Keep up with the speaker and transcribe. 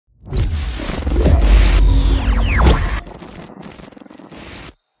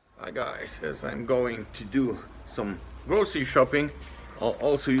Hi guys, as I'm going to do some grocery shopping, I'll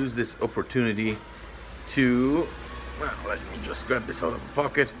also use this opportunity to, well, let me just grab this out of the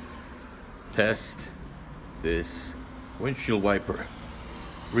pocket, test this windshield wiper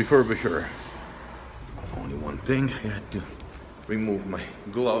refurbisher. Only one thing, I had to remove my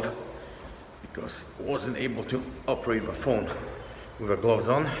glove because I wasn't able to operate the phone with the gloves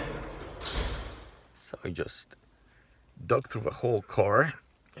on. So I just dug through the whole car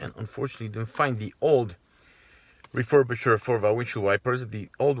and unfortunately didn't find the old refurbisher for the windshield wipers. The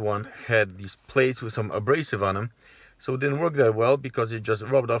old one had these plates with some abrasive on them, so it didn't work that well because it just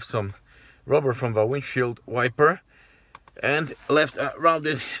rubbed off some rubber from the windshield wiper and left a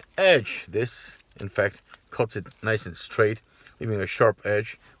rounded edge. This in fact cuts it nice and straight, leaving a sharp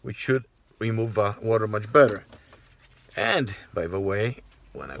edge which should remove the water much better. And by the way,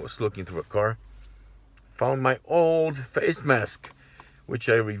 when I was looking through the car, found my old face mask, which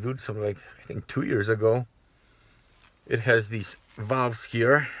I reviewed something like, I think 2 years ago. It has these valves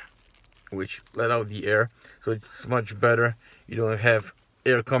here which let out the air, so it's much better. You don't have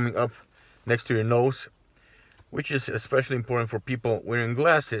air coming up next to your nose, which is especially important for people wearing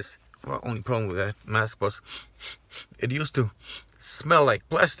glasses. Well, only problem with that mask was it used to smell like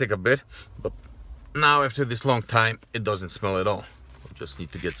plastic a bit, but now after this long time it doesn't smell at all. You just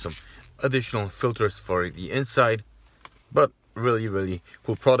need to get some additional filters for the inside, but really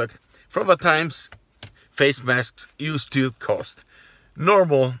cool product. From the times face masks used to cost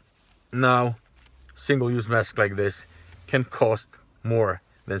normal, now single-use mask like this can cost more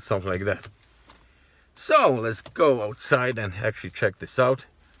than something like that. So let's go outside and actually check this out.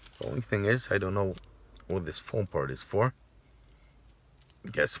 The only thing is, I don't know what this foam part is for.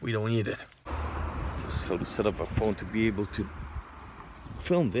 Guess we don't need it. Just how to set up a phone to be able to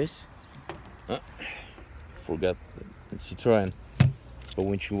film this. Forgot that in Citroen the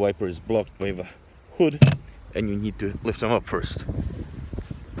windshield wiper is blocked by the hood and you need to lift them up first.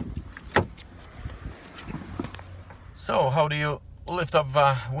 So how do you lift up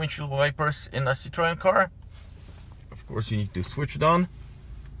the windshield wipers in a Citroen car? Of course you need to switch it on,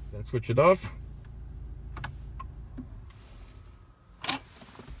 then switch it off.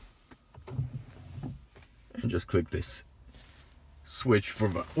 And just click this switch for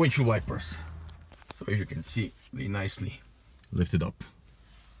the windshield wipers. So as you can see, they nicely lifted up.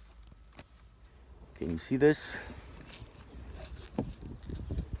 Can you see this?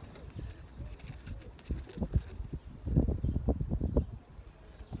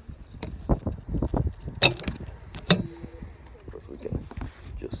 First we can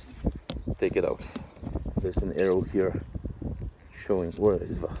just take it out. There's an arrow here showing where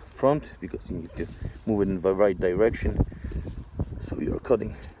is the front, because you need to move it in the right direction. So you're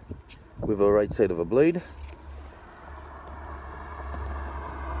cutting with the right side of a blade.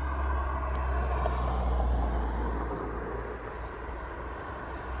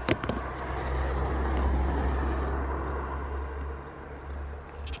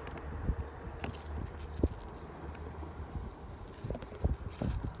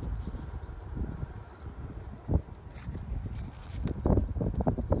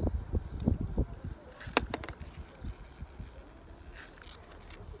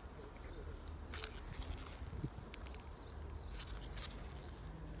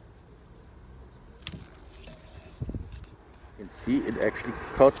 You can see it actually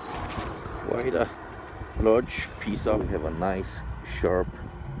cuts quite a large piece off. We have a nice sharp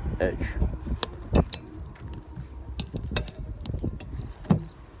edge.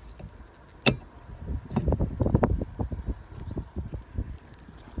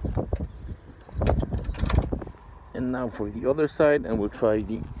 And now for the other side, and we'll try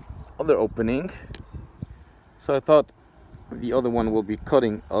the other opening. So I thought the other one will be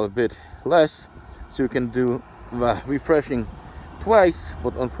cutting a bit less, so you can do the refreshing twice,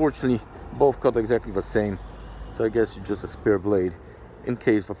 but unfortunately both cut exactly the same. So I guess you just a spare blade in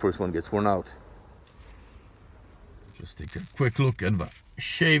case the first one gets worn out. Just take a quick look at the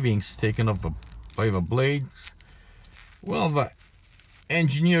shavings taken off by the blades. Well, the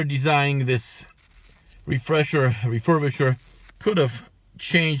engineer designing this refurbisher could have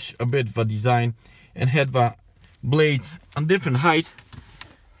changed a bit the design and had the blades on different height.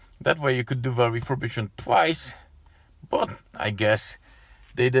 That way you could do the refurbishment twice, but I guess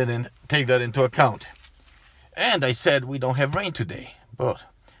they didn't take that into account. And I said we don't have rain today, but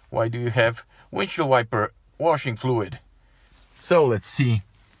why do you have windshield wiper washing fluid? So let's see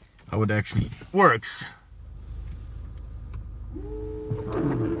how it actually works.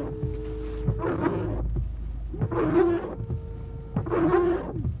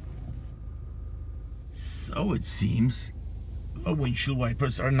 So it seems windshield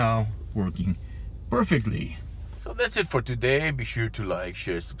wipers are now working perfectly. So that's it for today. Be sure to like,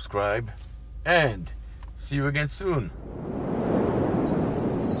 share, subscribe, and see you again soon.